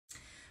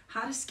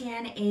how to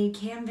scan a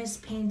canvas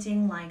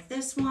painting like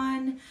this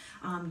one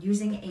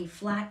using a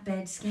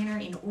flatbed scanner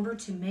in order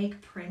to make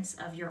prints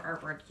of your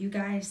artwork. You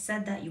guys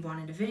said that you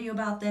wanted a video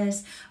about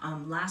this.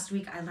 Last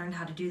week I learned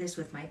how to do this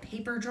with my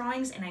paper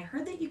drawings, and I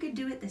heard that you could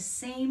do it the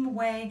same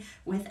way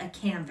with a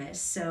canvas.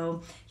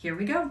 So here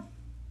we go.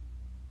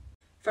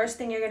 First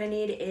thing you're going to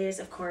need is,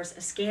 of course,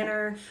 a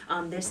scanner.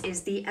 This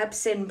is the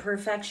Epson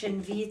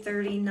Perfection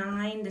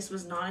V39. This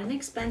was not an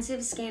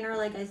expensive scanner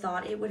like I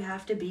thought it would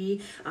have to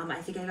be. I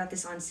think I got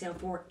this on sale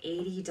for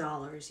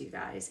 $80, you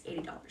guys,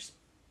 $80.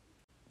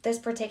 This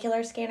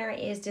particular scanner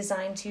is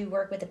designed to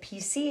work with a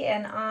PC,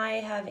 and I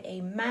have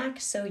a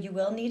Mac, so you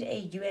will need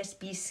a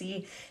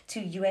USB-C to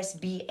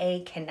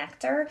USB-A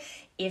connector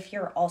if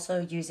you're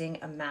also using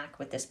a Mac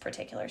with this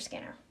particular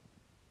scanner.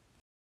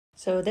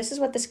 So this is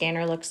what the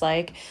scanner looks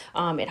like.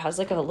 It has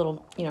like a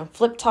little,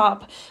 flip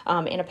top,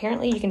 and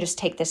apparently you can just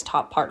take this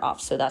top part off.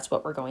 So that's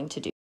what we're going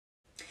to do.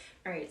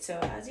 All right, so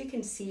as you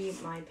can see,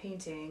 my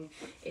painting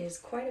is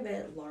quite a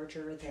bit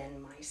larger than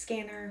my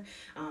scanner,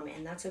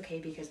 and that's okay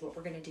because what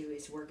we're going to do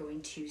is we're going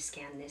to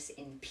scan this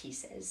in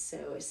pieces.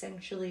 So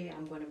essentially,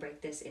 I'm going to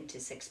break this into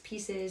 6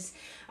 pieces,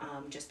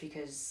 just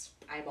because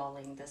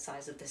eyeballing the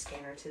size of the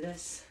scanner to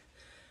this,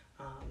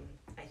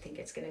 I think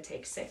it's going to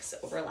take 6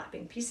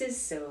 overlapping pieces.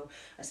 So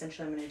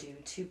essentially I'm going to do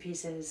 2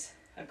 pieces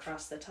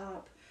across the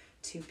top,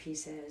 2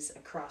 pieces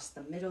across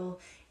the middle,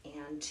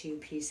 and 2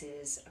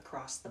 pieces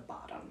across the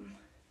bottom.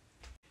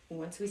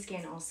 Once we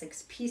scan all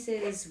 6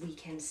 pieces, we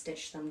can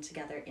stitch them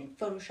together in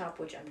Photoshop,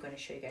 which I'm going to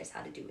show you guys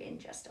how to do in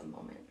just a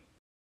moment.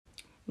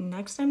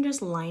 Next, I'm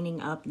just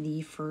lining up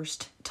the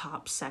first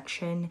top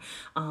section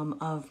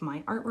of my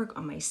artwork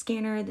on my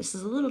scanner. This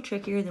is a little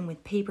trickier than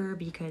with paper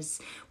because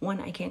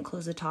 1, I can't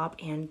close the top,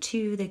 and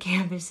 2, the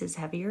canvas is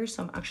heavier,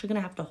 so I'm actually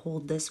gonna have to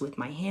hold this with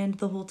my hand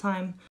the whole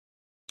time.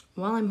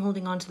 While I'm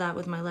holding on to that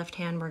with my left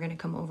hand, we're gonna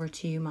come over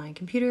to my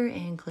computer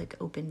and click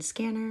Open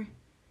Scanner.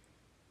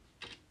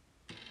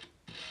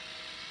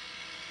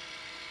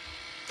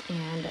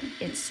 And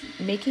it's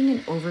making an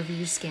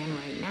overview scan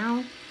right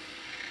now.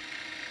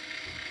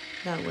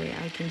 That way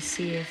I can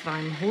see if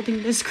I'm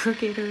holding this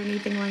crooked or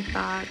anything like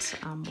that,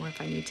 or if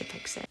I need to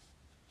fix it.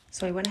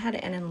 So I went ahead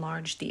and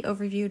enlarged the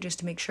overview just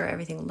to make sure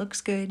everything looks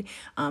good.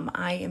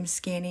 I am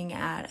scanning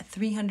at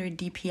 300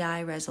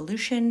 DPI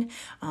resolution,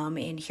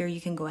 and here you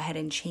can go ahead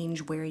and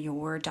change where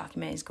your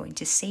document is going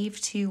to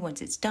save to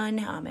once it's done,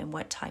 and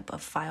what type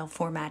of file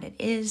format it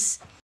is.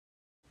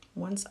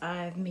 Once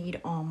I've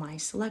made all my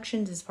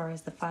selections as far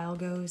as the file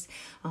goes,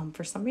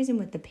 for some reason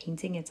with the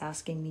painting, it's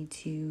asking me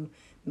to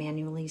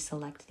manually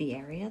select the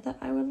area that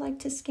I would like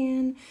to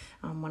scan.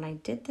 When I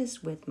did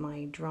this with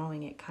my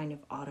drawing, it kind of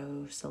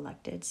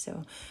auto-selected.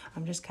 So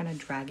I'm just kind of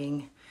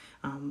dragging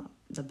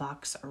the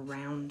box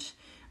around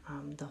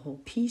the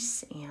whole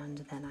piece, and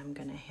then I'm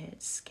gonna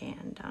hit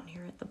scan down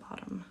here at the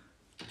bottom.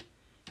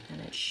 And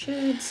it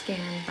should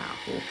scan that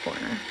whole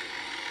corner.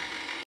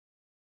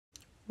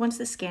 Once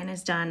the scan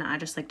is done, I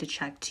just like to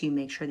check to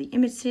make sure the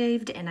image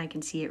saved, and I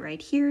can see it right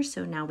here.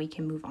 So now we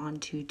can move on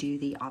to do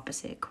the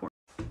opposite corner.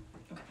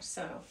 Okay,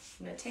 so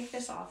I'm gonna take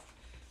this off.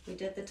 We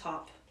did the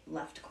top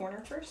left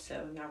corner first,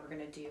 so now we're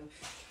gonna do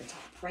the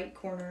top right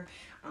corner.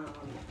 And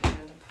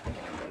I'm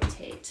gonna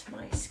rotate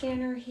my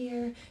scanner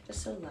here,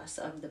 just so less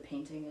of the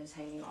painting is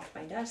hanging off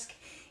my desk.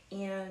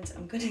 And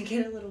I'm gonna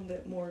get a little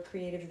bit more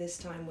creative this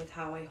time with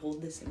how I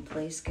hold this in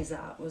place, because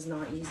that was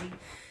not easy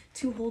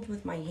to hold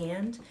with my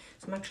hand.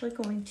 So I'm actually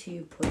going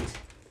to put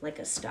like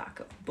a stack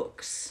of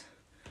books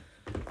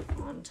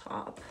on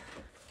top.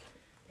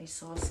 I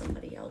saw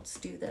somebody else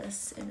do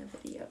this in a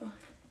video.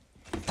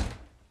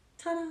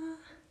 Ta-da!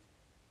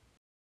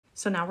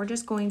 So now we're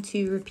just going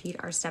to repeat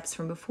our steps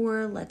from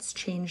before. Let's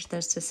change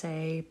this to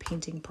say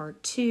painting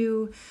part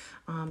 2,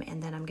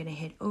 and then I'm gonna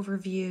hit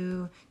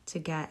overview to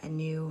get a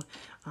new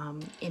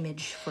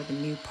image for the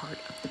new part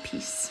of the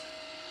piece.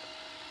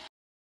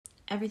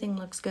 Everything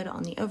looks good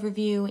on the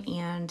overview,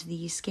 and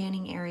the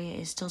scanning area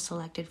is still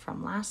selected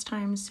from last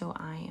time, so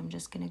I am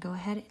just gonna go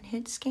ahead and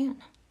hit scan.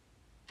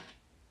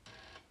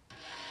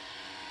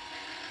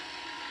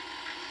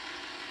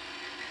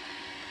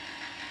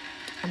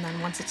 And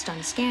then once it's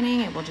done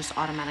scanning, it will just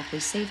automatically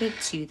save it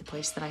to the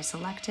place that I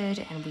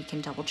selected, and we can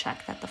double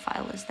check that the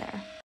file is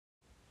there.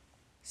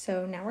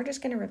 So now we're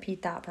just going to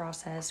repeat that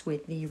process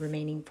with the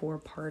remaining 4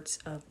 parts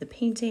of the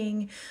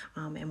painting.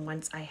 And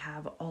once I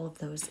have all of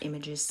those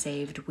images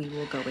saved, we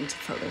will go into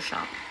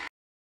Photoshop.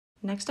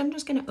 Next, I'm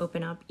just going to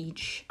open up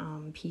each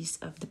piece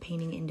of the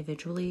painting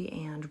individually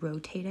and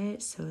rotate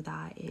it so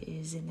that it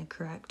is in the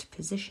correct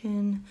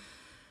position.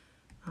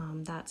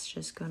 That's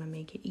just going to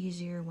make it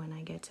easier when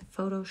I get to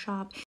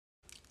Photoshop.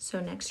 So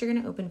next you're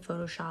going to open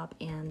Photoshop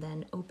and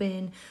then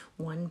open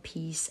one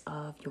piece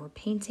of your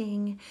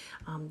painting.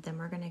 Then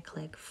we're going to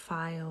click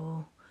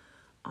File,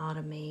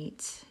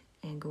 Automate,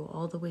 and go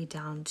all the way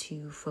down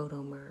to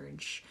Photo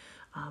Merge.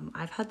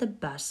 I've had the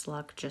best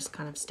luck just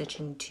kind of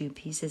stitching 2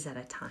 pieces at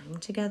a time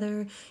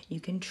together. You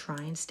can try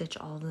and stitch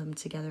all of them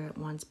together at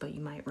once, but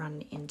you might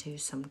run into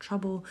some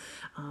trouble.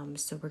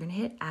 So we're gonna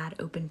hit add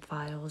open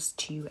files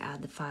to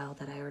add the file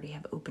that I already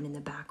have open in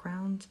the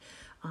background.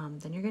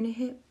 Then you're gonna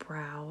hit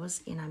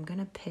browse, and I'm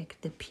gonna pick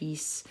the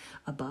piece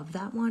above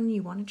that one.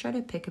 You wanna try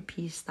to pick a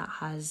piece that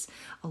has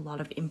a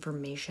lot of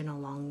information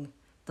along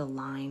the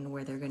line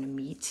where they're gonna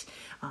meet,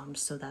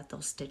 so that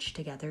they'll stitch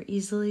together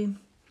easily.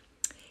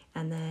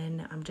 And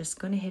then I'm just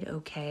going to hit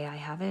OK. I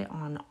have it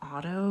on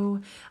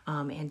auto,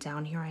 and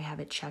down here I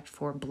have it checked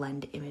for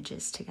blend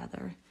images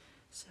together.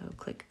 So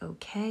click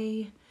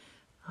OK,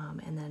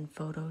 and then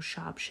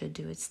Photoshop should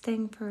do its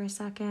thing for a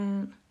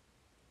second.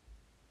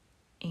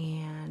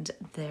 And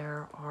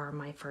there are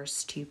my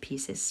first 2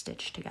 pieces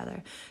stitched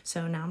together.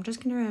 So now I'm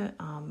just gonna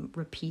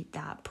repeat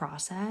that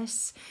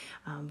process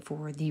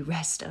for the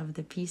rest of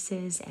the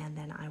pieces, and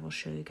then I will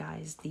show you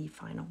guys the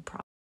final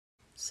product.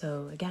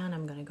 So again,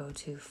 I'm gonna go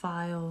to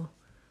File,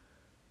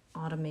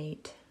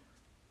 Automate,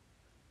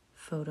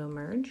 Photo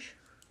Merge,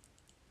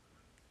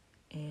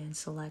 and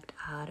select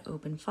Add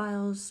Open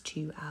Files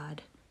to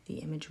add the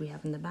image we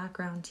have in the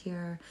background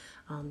here.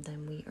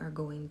 Then we are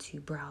going to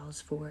browse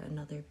for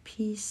another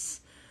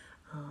piece.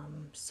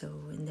 So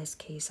in this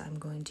case, I'm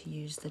going to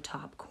use the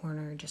top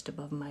corner just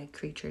above my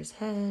creature's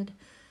head,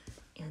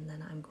 and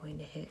then I'm going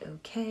to hit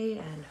OK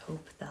and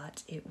hope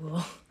that it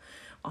will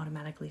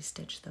automatically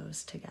stitch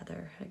those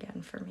together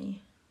again for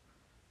me.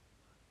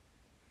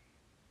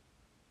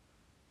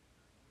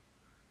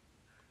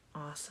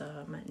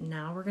 Awesome.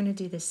 Now we're going to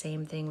do the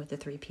same thing with the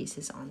 3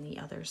 pieces on the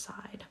other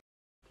side.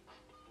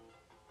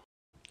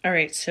 All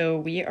right, so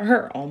we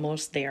are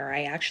almost there.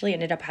 I actually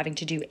ended up having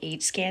to do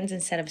 8 scans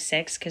instead of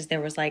 6 because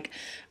there was like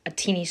a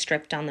teeny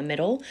strip down the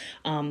middle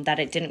that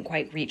it didn't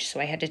quite reach. So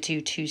I had to do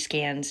 2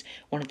 scans,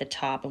 one at the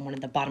top and one at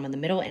the bottom of the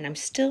middle. And I'm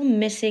still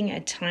missing a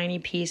tiny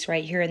piece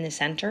right here in the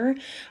center.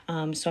 So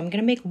I'm going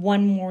to make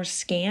one more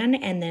scan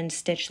and then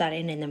stitch that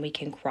in, and then we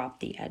can crop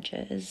the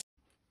edges.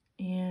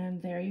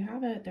 And there you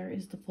have it. There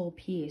is the full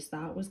piece.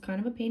 That was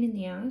kind of a pain in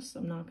the ass,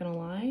 I'm not gonna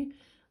lie,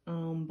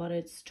 but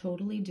it's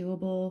totally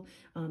doable.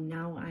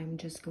 Now I'm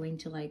just going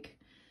to like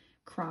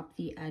crop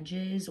the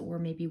edges or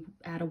maybe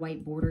add a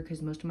white border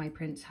because most of my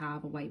prints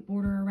have a white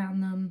border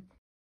around them.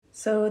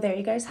 So there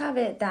you guys have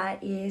it.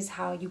 That is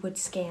how you would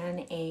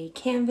scan a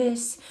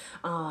canvas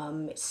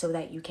so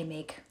that you can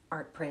make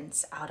art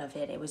prints out of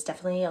it. It was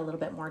definitely a little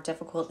bit more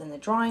difficult than the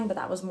drawing, but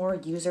that was more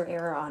user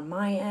error on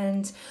my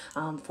end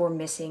for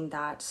missing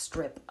that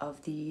strip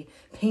of the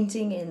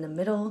painting in the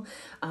middle.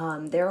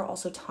 There are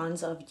also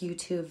tons of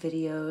YouTube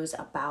videos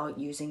about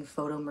using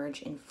Photo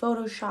Merge in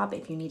Photoshop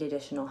if you need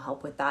additional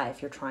help with that,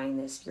 if you're trying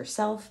this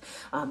yourself.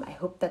 I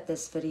hope that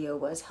this video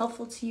was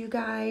helpful to you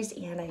guys,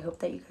 and I hope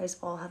that you guys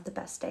all have the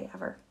best day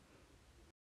ever.